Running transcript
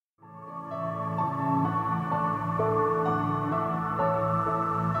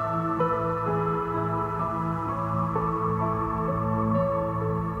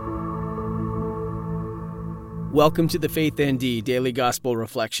Welcome to the FaithND Daily Gospel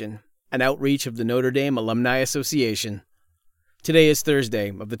Reflection, an outreach of the Notre Dame Alumni Association. Today is Thursday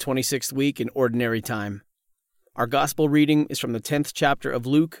of the 26th week in Ordinary Time. Our Gospel reading is from the 10th chapter of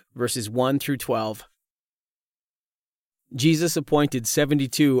Luke, verses 1 through 12. Jesus appointed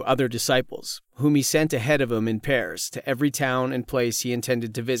 72 other disciples, whom he sent ahead of him in pairs to every town and place he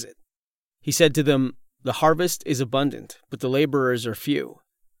intended to visit. He said to them, "The harvest is abundant, but the laborers are few.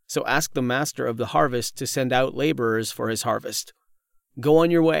 So ask the master of the harvest to send out laborers for his harvest. Go on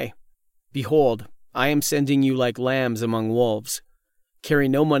your way. Behold, I am sending you like lambs among wolves. Carry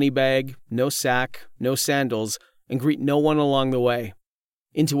no money bag, no sack, no sandals, and greet no one along the way.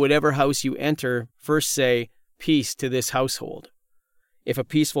 Into whatever house you enter, first say, 'Peace to this household.' If a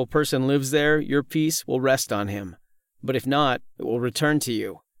peaceful person lives there, your peace will rest on him. But if not, it will return to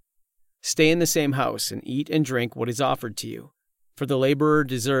you. Stay in the same house and eat and drink what is offered to you, for the laborer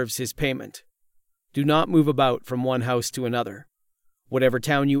deserves his payment. Do not move about from one house to another. Whatever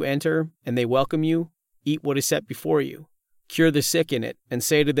town you enter, and they welcome you, eat what is set before you. Cure the sick in it, and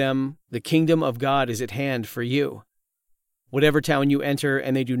say to them, 'The kingdom of God is at hand for you.' Whatever town you enter,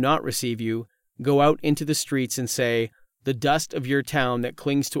 and they do not receive you, go out into the streets and say, 'The dust of your town that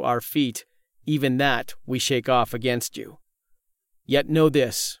clings to our feet, even that we shake off against you.' Yet know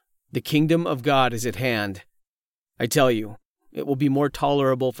this, the kingdom of God is at hand. I tell you, it will be more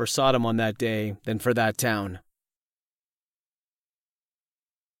tolerable for Sodom on that day than for that town."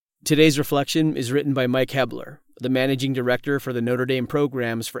 Today's reflection is written by Mike Hebler, the Managing Director for the Notre Dame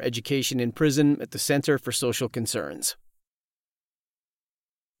Programs for Education in Prison at the Center for Social Concerns.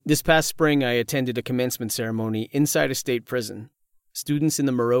 This past spring, I attended a commencement ceremony inside a state prison. Students in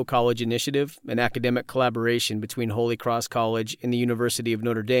the Moreau College Initiative, an academic collaboration between Holy Cross College and the University of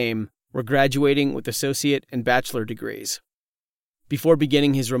Notre Dame, were graduating with associate and bachelor degrees. Before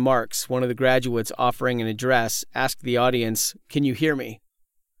beginning his remarks, one of the graduates offering an address asked the audience, "Can you hear me?"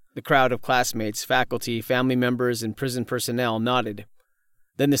 The crowd of classmates, faculty, family members, and prison personnel nodded.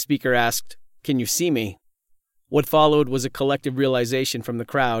 Then the speaker asked, "Can you see me?" What followed was a collective realization from the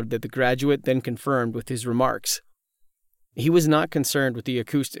crowd that the graduate then confirmed with his remarks. He was not concerned with the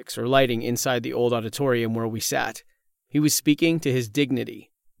acoustics or lighting inside the old auditorium where we sat. He was speaking to his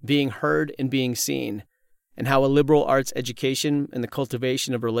dignity, being heard and being seen, and how a liberal arts education and the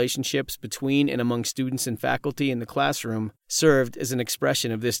cultivation of relationships between and among students and faculty in the classroom served as an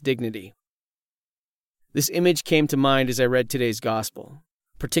expression of this dignity. This image came to mind as I read today's gospel,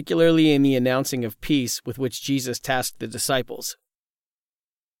 particularly in the announcing of peace with which Jesus tasked the disciples.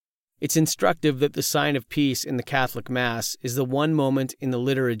 It's instructive that the sign of peace in the Catholic Mass is the one moment in the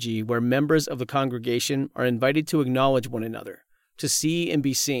liturgy where members of the congregation are invited to acknowledge one another, to see and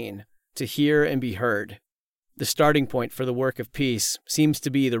be seen, to hear and be heard. The starting point for the work of peace seems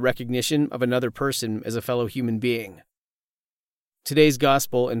to be the recognition of another person as a fellow human being. Today's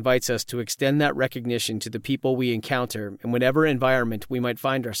gospel invites us to extend that recognition to the people we encounter in whatever environment we might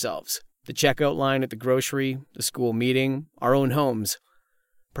find ourselves, the checkout line at the grocery, the school meeting, our own homes.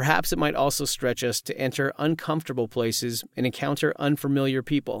 Perhaps it might also stretch us to enter uncomfortable places and encounter unfamiliar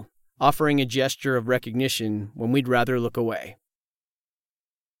people, offering a gesture of recognition when we'd rather look away.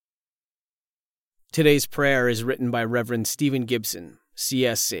 Today's prayer is written by Reverend Stephen Gibson,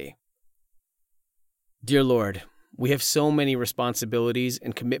 CSC. Dear Lord, we have so many responsibilities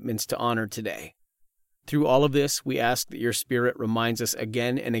and commitments to honor today. Through all of this, we ask that your Spirit reminds us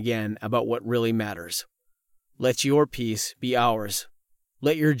again and again about what really matters. Let your peace be ours.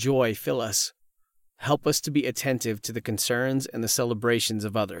 Let your joy fill us. Help us to be attentive to the concerns and the celebrations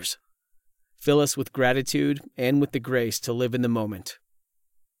of others. Fill us with gratitude and with the grace to live in the moment.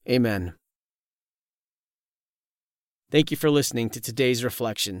 Amen. Thank you for listening to today's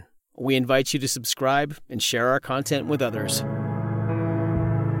reflection. We invite you to subscribe and share our content with others.